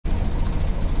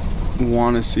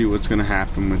want to see what's going to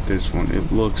happen with this one.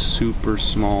 It looks super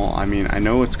small. I mean, I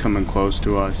know it's coming close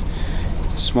to us.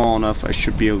 It's small enough I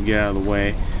should be able to get out of the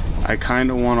way. I kind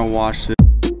of want to watch this.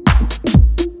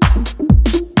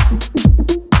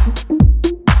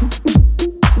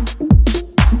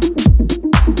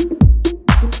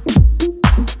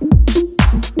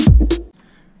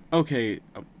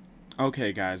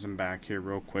 Okay guys, I'm back here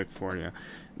real quick for you.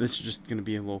 This is just going to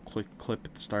be a little quick clip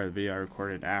at the start of the video I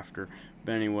recorded after.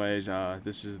 But anyways,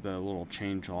 this is the little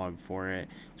change log for it.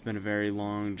 It's been a very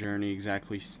long journey,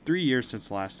 exactly 3 years since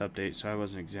the last update, so I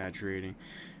wasn't exaggerating.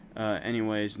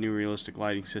 Anyways, new realistic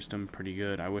lighting system, pretty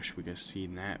good. I wish we could have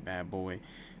seen that bad boy.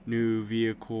 New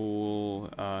vehicle,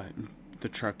 the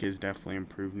truck is definitely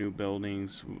improved. New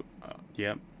buildings,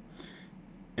 yep.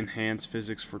 Enhanced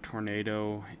physics for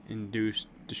tornado induced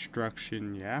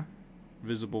destruction, yeah.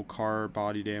 Visible car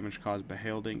body damage caused by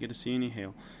hail, didn't get to see any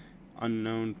hail.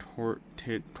 Unknown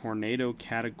tornado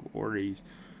categories,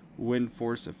 wind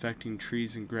force affecting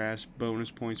trees and grass,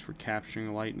 bonus points for capturing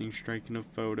a lightning strike in a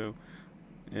photo,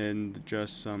 and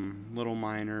just some little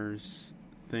minors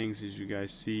things as you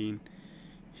guys see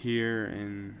here.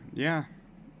 And yeah,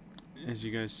 as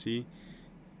you guys see,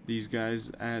 these guys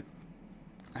at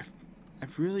I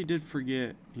really did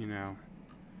forget, you know,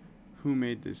 who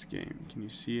made this game. Can you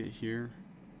see it here?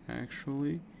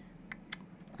 Actually,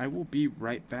 I will be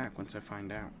right back once I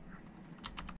find out.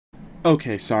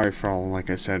 Okay, sorry for all, like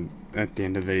I said at the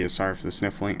end of the video, sorry for the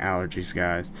sniffling allergies,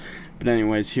 guys. But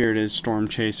anyways, here it is, Storm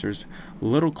Chasers,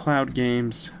 Little Cloud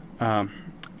Games.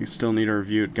 You still need a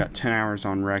review. It got 10 hours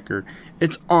on record.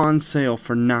 It's on sale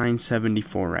for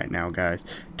 $9.74 right now, guys,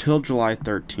 till July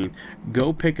 13th.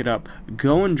 Go pick it up.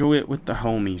 Go enjoy it with the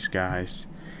homies, guys.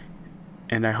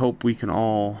 And I hope we can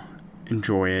all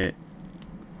enjoy it,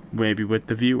 maybe with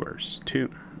the viewers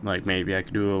too. Like maybe I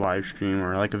could do a live stream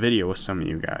or like a video with some of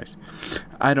you guys.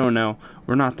 I don't know.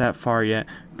 We're not that far yet,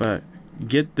 but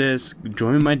get this,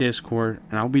 join my Discord,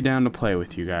 and I'll be down to play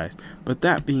with you guys. But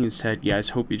that being said, guys,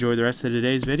 hope you enjoy the rest of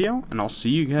today's video, and I'll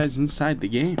see you guys inside the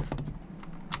game.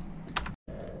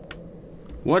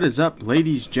 What is up,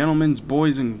 ladies, gentlemen,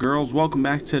 boys, and girls? Welcome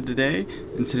back to today.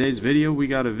 In today's video, we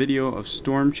got a video of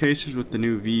Storm Chasers with the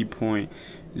new V.09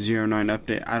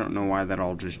 update. I don't know why that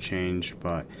all just changed,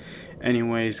 but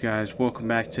anyways, guys, welcome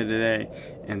back to today.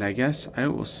 And I guess I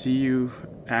will see you,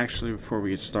 actually, before we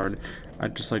get started,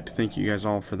 I'd just like to thank you guys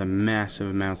all for the massive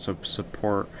amounts of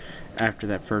support after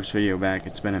that first video back.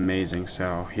 It's been amazing.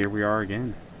 So here we are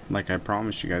again, like I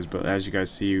promised you guys. But as you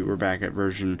guys see, we're back at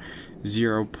version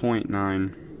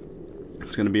 0.9.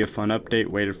 It's going to be a fun update.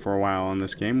 Waited for a while on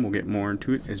this game. We'll get more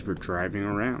into it as we're driving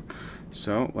around.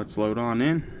 So let's load on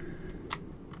in.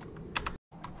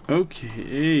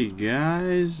 Okay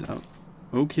guys,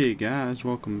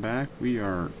 welcome back. We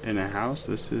are in a house.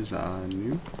 This is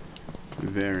new,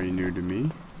 very new to me.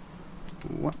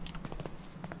 What?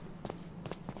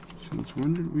 Since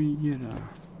when did we get a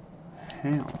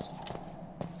house?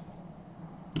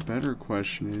 The better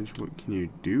question is, what can you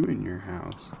do in your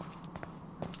house?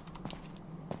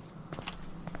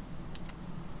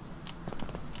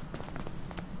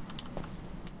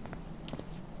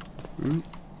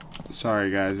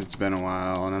 Sorry guys, it's been a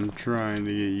while and I'm trying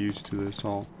to get used to this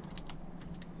all.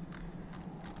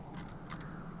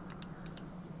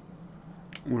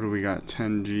 What do we got?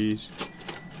 10 G's.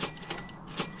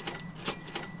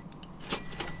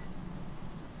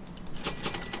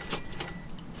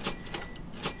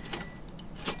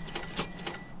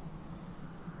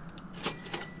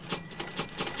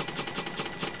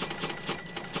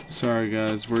 Sorry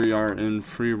guys, we are in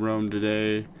free roam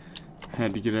today.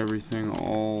 Had to get everything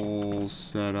all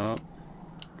set up.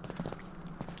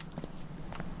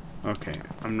 Okay,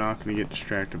 I'm not going to get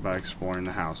distracted by exploring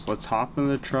the house. Let's hop in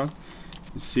the truck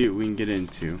and see what we can get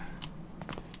into.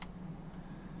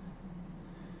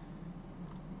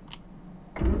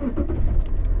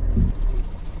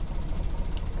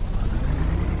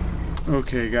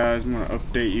 Okay guys, I'm going to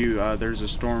update you. There's a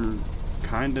storm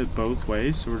kind of both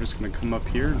ways, so we're just going to come up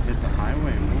here and hit the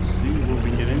highway and we'll see what we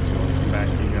can get into. I'll come back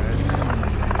to you guys.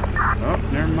 Oh,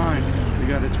 never mind. We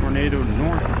got a tornado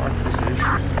north of our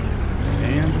position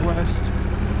and west.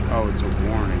 Oh, it's a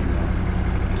warning though.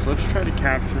 So let's try to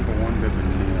capture the one to the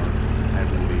north. I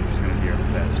believe it's going to be our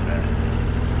best bet.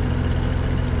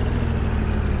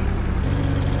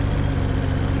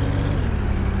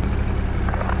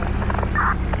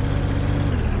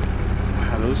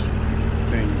 Wow, those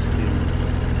things came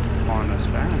on us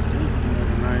fast. We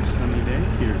have a nice sunny day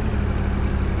here.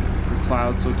 The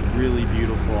clouds look really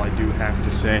beautiful, I do have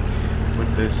to say,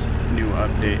 with this new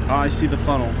update. Oh, I see the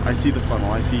funnel. I see the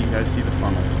funnel. I see you guys see the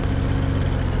funnel.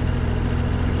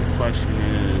 The question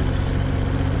is,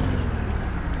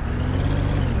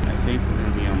 I think we're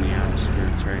going to be on the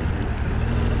outskirts right here.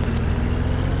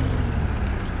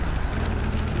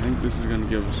 I think this is going to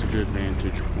give us a good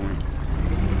vantage point.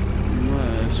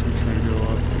 Unless we try to go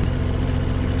up.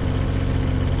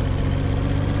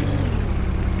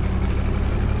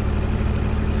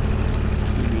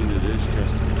 So I mean, it is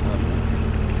just a puddle.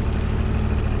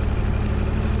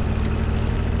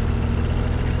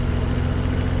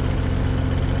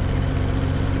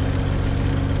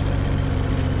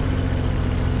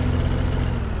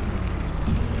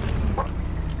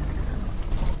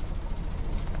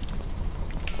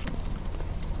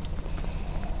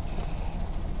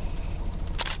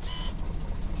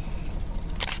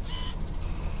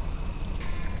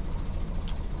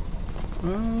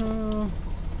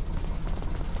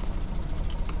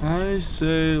 I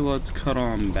say let's cut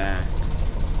on back.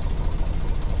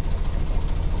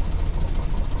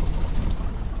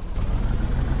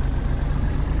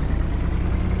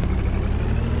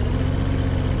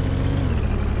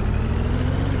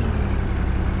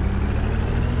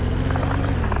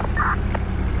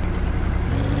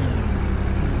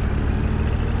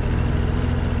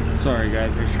 Sorry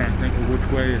guys, I was trying to think of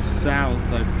which way is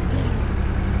south. Like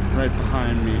right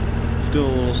behind me. Still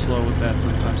a little slow with that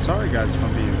sometimes. Sorry guys if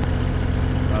I'm being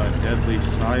deadly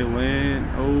silent.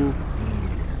 Oh,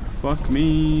 fuck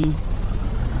me.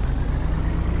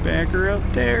 Back her up,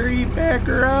 Terry. Back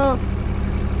her up.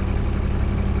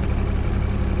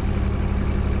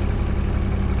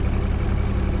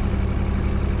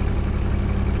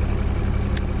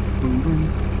 Boom, boom.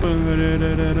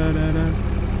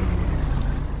 Ba-da-da-da-da-da-da.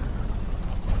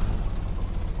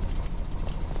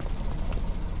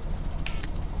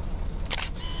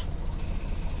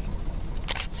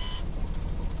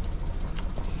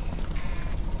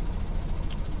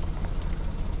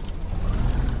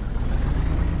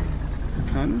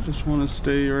 I just want to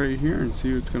stay right here and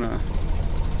see what's gonna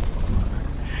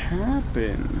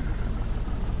happen.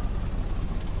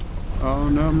 Oh,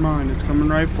 never mind. It's coming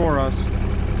right for us.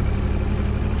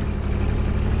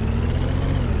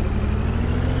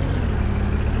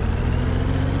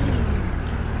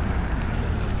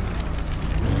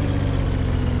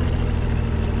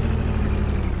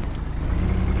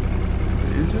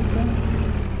 Is it that?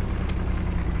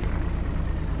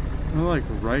 They're like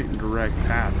right and direct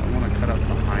path. I want to cut up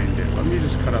behind it. Let me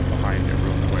just cut up behind it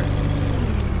real quick.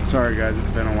 Sorry guys, it's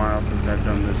been a while since I've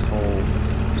done this whole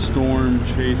storm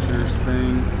chasers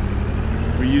thing.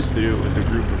 We used to do it with a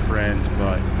group of friends,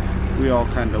 but we all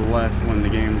kind of left when the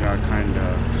game got kind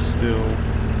of still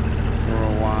for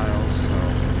a while. So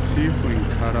let's see if we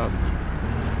can cut up.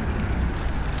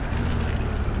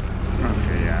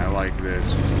 Okay, yeah, I like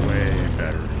this way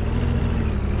better.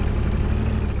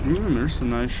 Ooh, and there's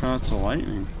some nice shots of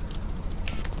lightning.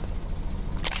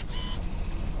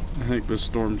 I think this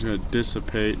storm's gonna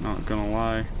dissipate, not gonna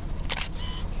lie.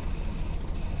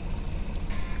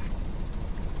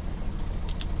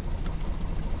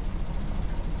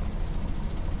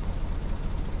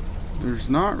 There's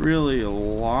not really a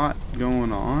lot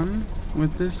going on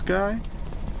with this guy.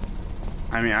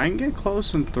 I mean, I can get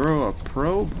close and throw a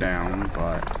probe down,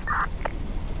 but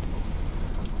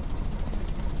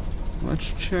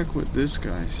let's check what this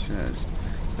guy says.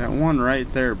 That one right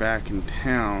there back in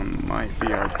town might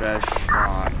be our best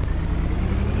shot.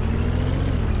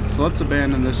 So let's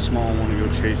abandon this small one and go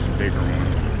chase a bigger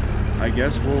one. I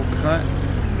guess we'll cut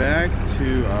back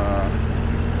to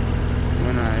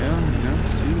when I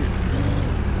see it.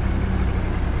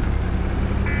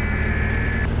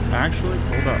 Actually,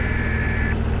 hold up.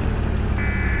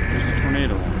 There's a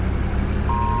tornado one.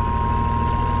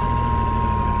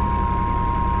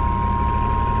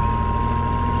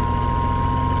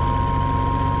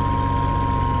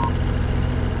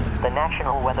 The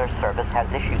National Weather Service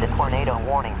has issued a tornado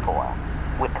warning for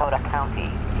Wicota County.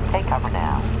 Take cover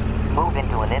now. Move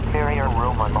into an inferior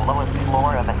room on the lowest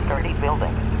floor of a sturdy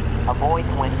building. Avoid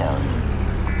windows.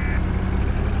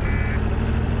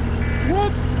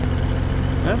 What?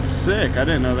 That's sick. I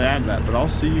didn't know they had that, but I'll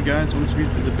see you guys once we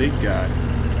get to the big guy.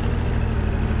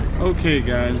 Okay,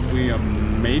 guys, we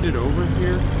made it over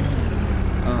here.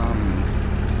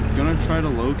 Gonna try to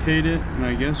locate it, and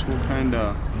I guess we'll kind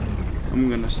of. I'm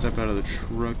gonna step out of the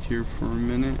truck here for a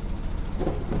minute.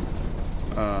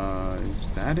 Is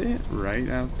that it? Right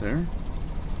out there?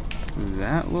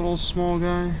 That little small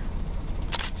guy?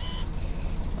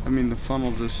 I mean, the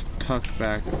funnel just tucked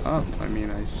back up. I mean,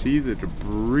 I see the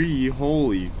debris.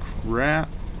 Holy crap.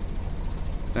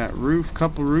 That roof,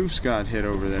 couple roofs got hit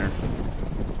over there.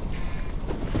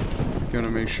 Gotta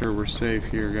make sure we're safe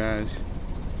here, guys.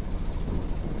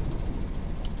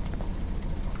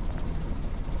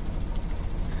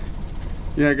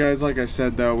 Yeah, guys, like I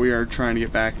said, though, we are trying to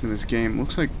get back into this game.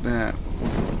 Looks like that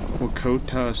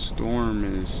Wakota storm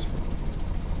is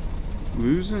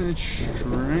losing its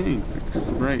strength. It's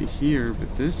right here,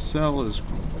 but this cell is...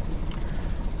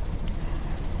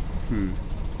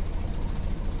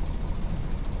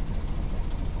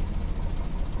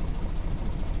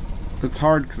 It's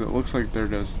hard because it looks like they're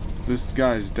just... This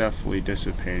guy's definitely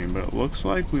dissipating, but it looks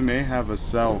like we may have a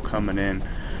cell coming in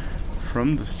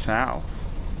from the south.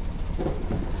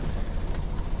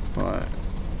 But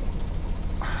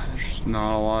there's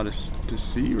not a lot to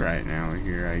see right now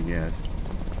here, I guess.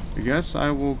 I guess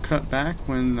I will cut back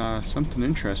when something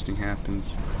interesting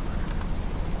happens.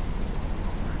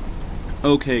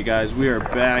 Okay, guys, we are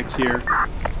back here.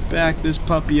 Back this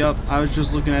puppy up. I was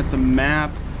just looking at the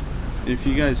map. If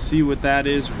you guys see what that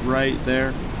is right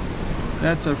there,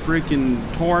 that's a freaking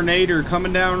tornado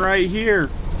coming down right here.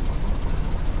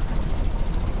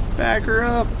 Back her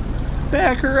up.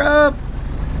 Back her up.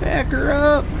 Back her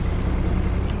up.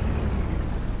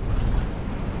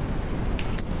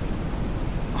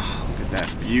 Oh, look at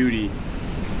that beauty.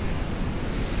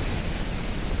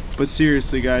 But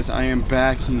seriously, guys, I am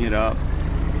backing it up.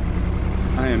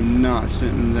 I am not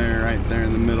sitting there right there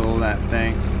in the middle of that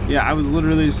thing. Yeah, I was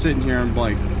literally sitting here. I'm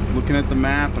like looking at the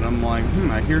map, and I'm like,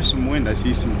 I hear some wind. I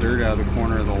see some dirt out of the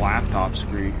corner of the laptop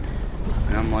screen,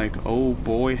 and I'm like, oh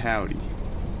boy, howdy.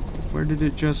 Where did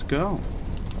it just go?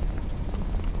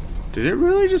 Did it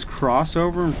really just cross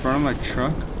over in front of my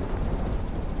truck?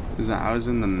 Is that I was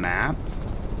in the map?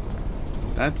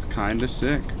 That's kind of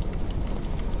sick.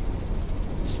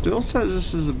 It still says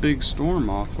this is a big storm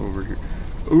off over here.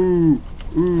 Ooh,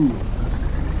 ooh.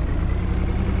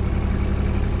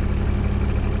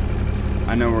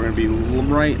 I know we're going to be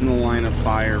right in the line of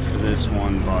fire for this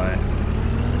one, but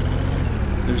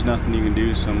there's nothing you can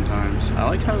do sometimes. I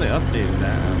like how they updated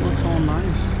that. It looks all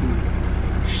nice and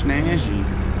snazzy.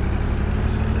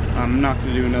 I'm not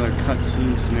going to do another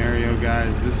cutscene scenario,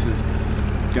 guys. This is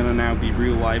going to now be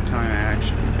real lifetime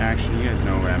action. You guys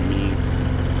know what I mean.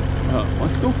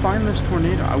 Let's go find this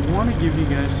tornado. I want to give you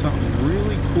guys something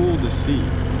really cool to see.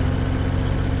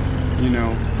 You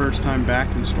know, first time back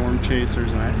in Storm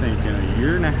Chasers, and I think in a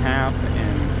year and a half,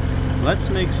 and let's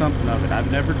make something of it.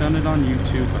 I've never done it on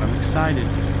YouTube, but I'm excited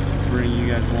to bring you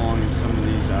guys along in some of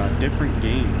these different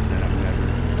games that I've never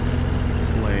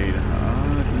played.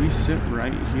 Do we sit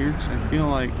right here? Because I feel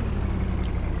like,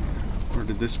 or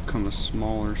did this become a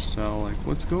smaller cell? Like,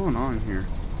 what's going on here?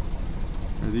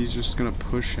 Are these just gonna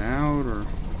push out, or?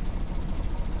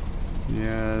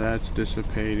 Yeah, that's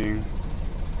dissipating,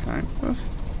 kind of.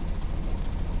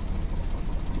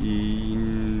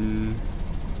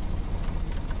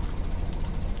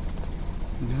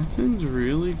 Nothing's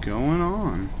really going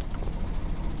on.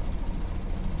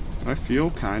 I feel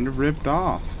kind of ripped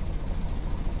off.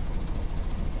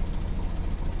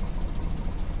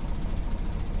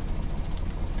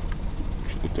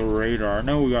 With the radar, I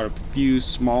know we got a few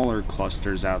smaller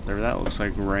clusters out there. That looks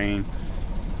like rain.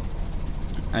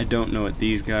 I don't know what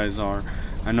these guys are.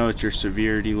 I know it's your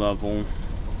severity level.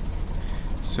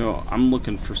 So I'm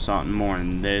looking for something more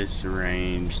in this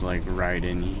range, like right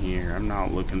in here. I'm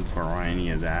not looking for any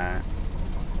of that.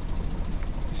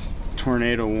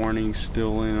 Tornado warning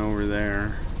still in over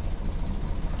there.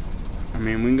 I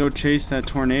mean, we can go chase that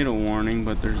tornado warning,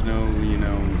 but there's no, you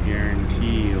know,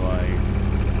 guarantee, like,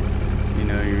 you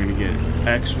know, you're gonna get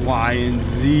X, Y, and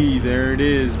Z. There it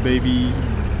is, baby.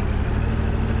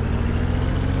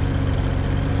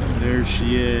 There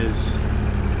she is.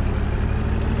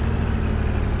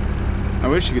 I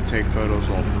wish you could take photos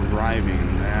while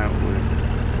driving. That would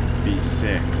be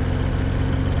sick.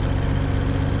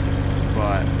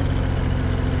 But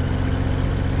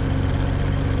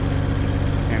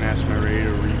can't ask my radio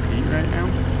to repeat right now.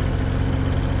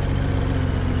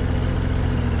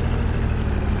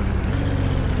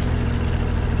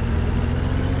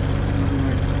 Where do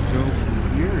I go from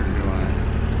here? Do I?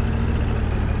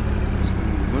 So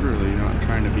I'm literally not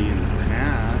trying to be in the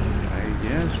path. I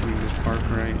guess we just park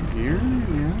right here.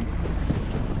 Yeah.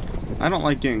 I don't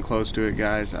like getting close to it,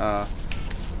 guys.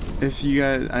 If you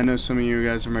guys, I know some of you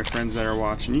guys are my friends that are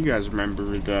watching. You guys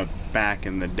remember the back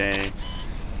in the day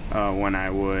when I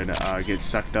would get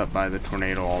sucked up by the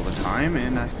tornado all the time,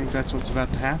 and I think that's what's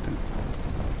about to happen.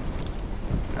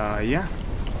 Yeah.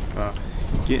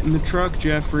 Get in the truck,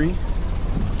 Jeffrey.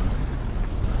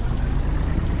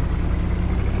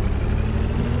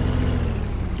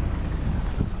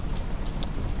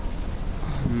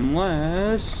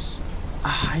 Unless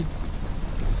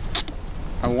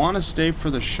I want to stay for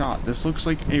the shot. This looks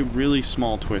like a really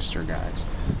small twister, guys.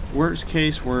 Worst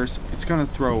case, worst, it's gonna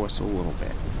throw us a little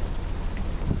bit.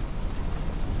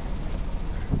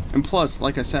 And plus,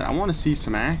 like I said, I want to see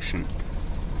some action.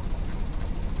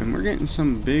 And we're getting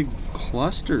some big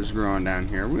clusters growing down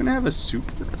here. We're gonna have a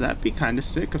super. That'd be kind of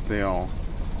sick if they all.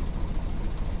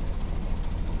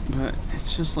 But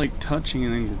it's just like touching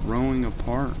and then growing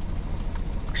apart.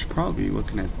 I should probably be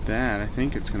looking at that. I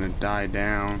think it's gonna die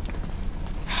down.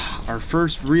 Our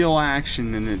first real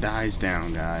action and it dies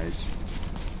down, guys.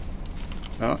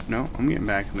 Oh, no, I'm getting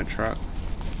back in the truck.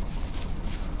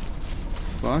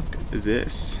 Fuck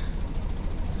this.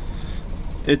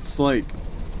 It's like,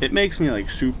 it makes me like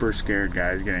super scared,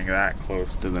 guys, getting that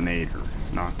close to the nadir.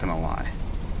 Not gonna lie.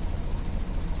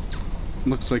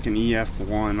 Looks like an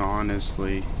EF1,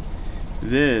 honestly.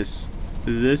 This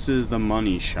is the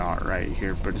money shot right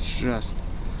here, but it's just,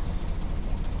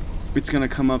 it's gonna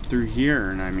come up through here,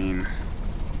 and I mean,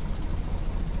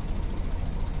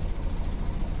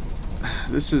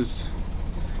 this is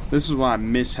why I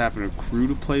miss having a crew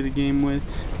to play the game with,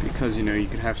 because, you know, you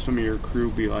could have some of your crew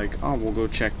be like, oh, we'll go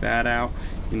check that out.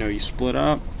 You know, you split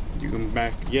up, you come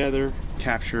back together,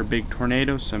 capture a big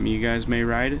tornado. Some of you guys may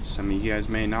ride it, some of you guys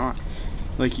may not.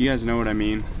 Like, you guys know what I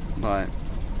mean. But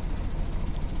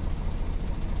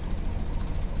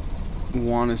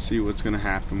want to see what's gonna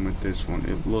happen with this one.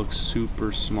 It looks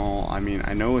super small. I mean,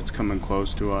 I know it's coming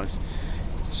close to us.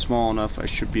 It's small enough I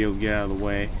should be able to get out of the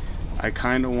way. I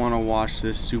kind of want to watch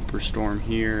this superstorm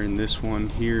here, and this one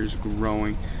here is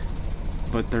growing,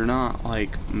 but they're not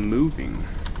like moving.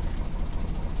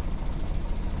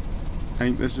 I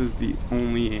think this is the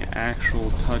only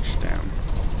actual touchdown.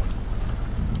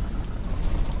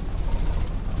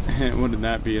 Wouldn't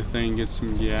that be a thing? Get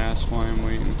some gas while I'm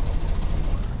waiting.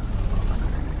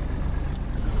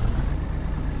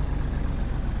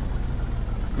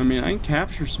 I mean, I can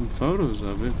capture some photos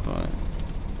of it, but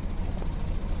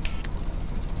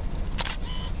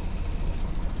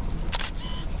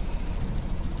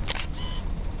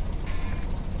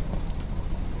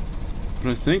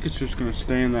I think it's just going to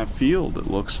stay in that field, it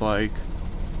looks like.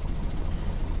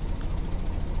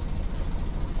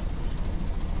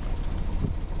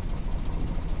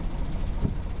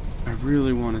 I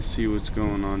really want to see what's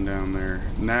going on down there.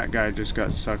 And that guy just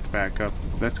got sucked back up.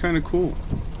 That's kind of cool.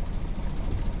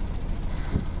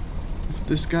 If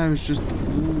this guy was just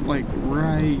like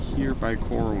right here by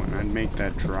Corwin, I'd make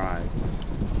that drive.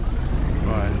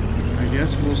 But I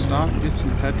guess we'll stop, get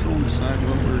some petrol, and decide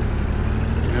what we're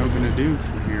gonna do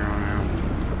from here on out.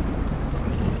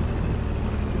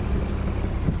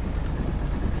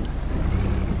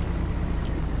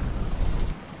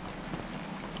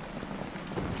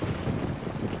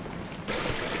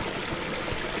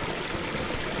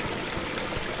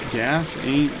 Gas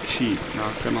ain't cheap,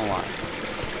 not gonna lie.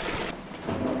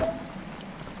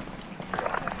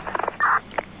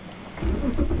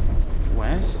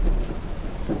 West?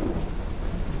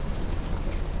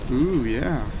 Ooh,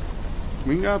 yeah.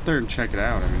 We can go out there and check it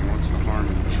out. I mean, what's the harm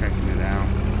in checking it out?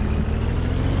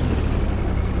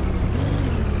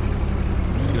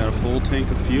 You got a full tank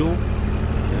of fuel?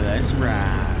 Let's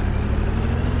ride.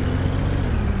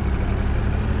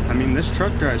 I mean, this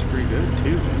truck drives pretty good,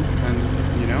 too. And,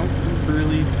 you know, I'm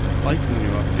really liking the new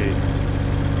update.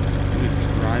 A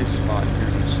dry spot here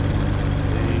in the storm,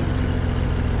 I think.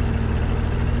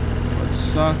 What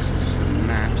sucks is the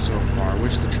map so far. I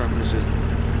wish the truck was just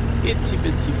itsy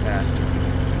bitsy faster.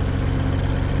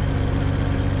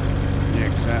 Yeah,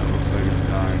 because that looks like it's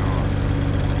dying off.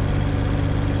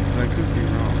 But I could be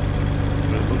wrong.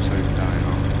 But it looks like it's dying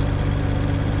off.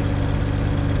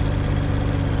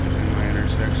 And my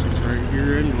intersection's right here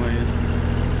anyways.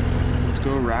 Let's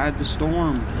go ride the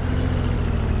storm.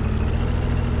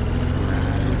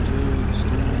 Ride into the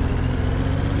storm.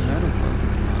 Is that a bug?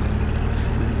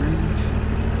 Tree branch?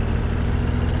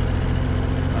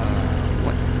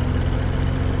 What?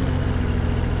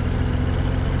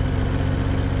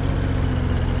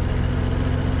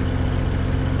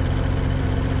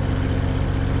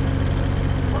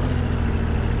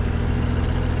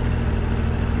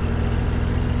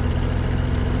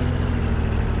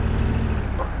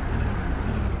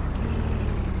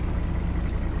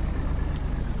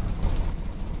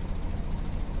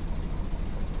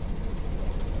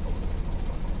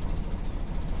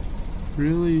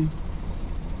 Really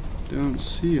don't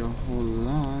see a whole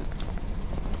lot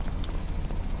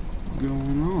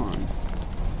going on.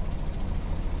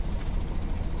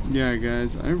 Yeah,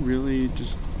 guys, I really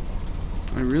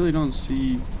don't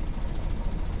see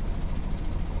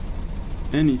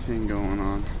anything going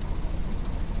on.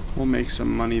 We'll make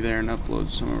some money there and upload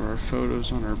some of our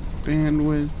photos on our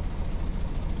bandwidth.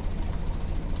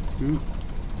 Oop.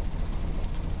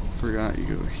 Forgot you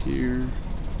go here.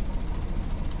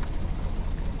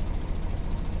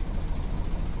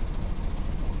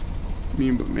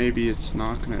 mean, but maybe it's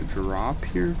not gonna drop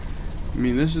here. I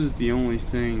mean, this is the only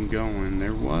thing going.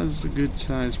 There was a good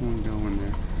sized one going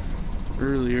there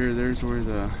earlier. There's where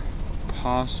the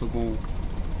possible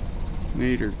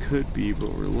nader could be,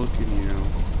 but we're looking, you know,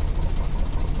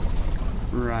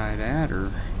 right at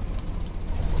her.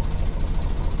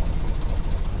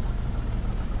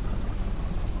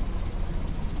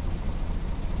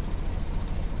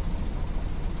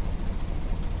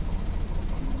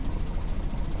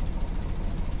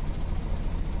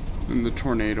 And the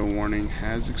tornado warning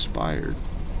has expired.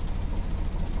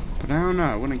 But I don't know,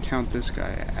 I wouldn't count this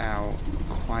guy out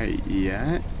quite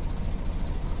yet.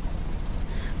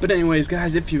 But anyways,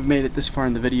 guys, if you've made it this far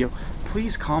in the video,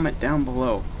 please comment down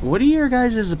below. What are your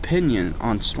guys' opinion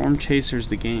on Storm Chasers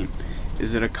the game?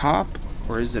 Is it a cop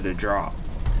or is it a drop?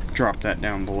 Drop that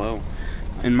down below.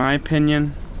 In my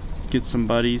opinion, get some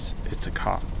buddies, it's a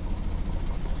cop.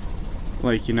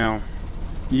 Like, you know,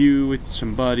 you with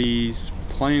some buddies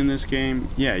playing this game,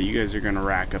 yeah, you guys are gonna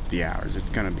rack up the hours. It's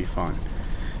gonna be fun.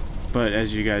 But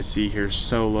as you guys see here,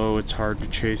 solo, it's hard to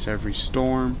chase every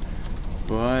storm,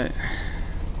 but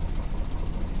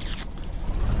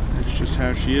that's just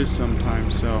how she is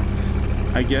sometimes. So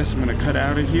I guess I'm gonna cut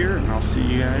out of here, and I'll see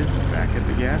you guys back at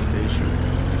the gas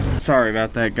station. Sorry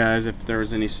about that, guys, if there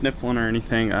was any sniffling or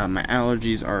anything. My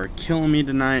allergies are killing me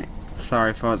tonight.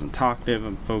 Sorry if I wasn't talkative.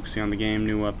 I'm focusing on the game.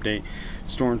 New update.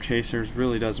 Storm Chasers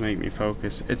really does make me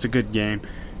focus. It's a good game.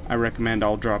 I recommend.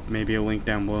 I'll drop maybe a link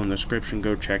down below in the description.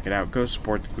 Go check it out. Go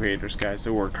support the creators, guys. They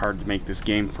worked hard to make this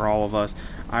game for all of us.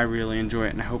 I really enjoy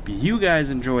it, and I hope you guys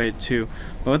enjoy it too.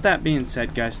 But with that being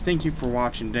said, guys, thank you for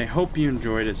watching today. Hope you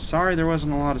enjoyed it. Sorry there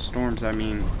wasn't a lot of storms. I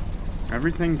mean,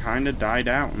 everything kind of died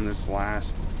out in this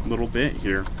last little bit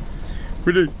here.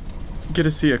 We did get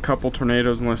to see a couple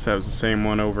tornadoes, unless that was the same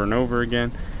one over and over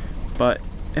again. But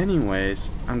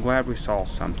anyways, I'm glad we saw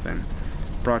something.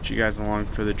 Brought you guys along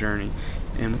for the journey.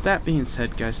 And with that being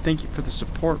said, guys, thank you for the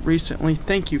support recently.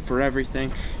 Thank you for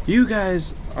everything. You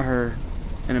guys are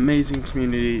an amazing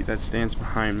community that stands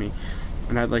behind me,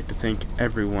 and I'd like to thank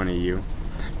every one of you.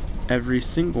 Every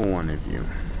single one of you.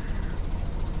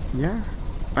 Yeah?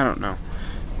 I don't know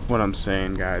what I'm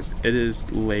saying, guys. It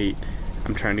is late.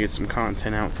 I'm trying to get some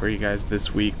content out for you guys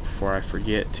this week before I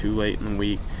forget too late in the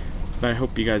week. But I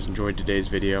hope you guys enjoyed today's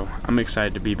video. I'm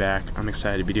excited to be back. I'm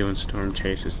excited to be doing Storm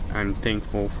Chases. I'm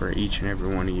thankful for each and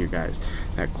every one of you guys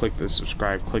that clicked the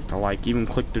subscribe, clicked the like, even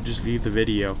clicked to just view the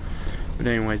video. But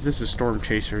anyways, this is Storm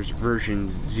Chasers version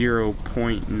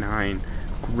 0.9.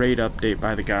 Great update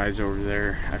by the guys over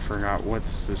there. I forgot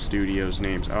what's the studio's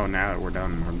names. Oh, now that we're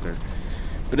done with there.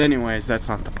 But anyways, that's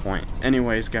not the point.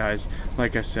 Anyways, guys,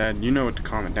 like I said, you know what to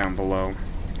comment down below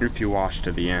if you watch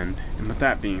to the end. And with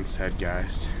that being said,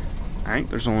 guys, I think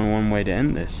there's only one way to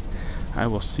end this. I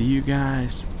will see you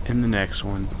guys in the next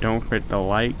one. Don't forget to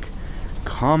like,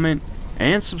 comment,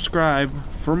 and subscribe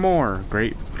for more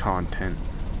great content.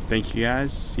 Thank you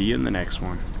guys. See you in the next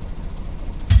one.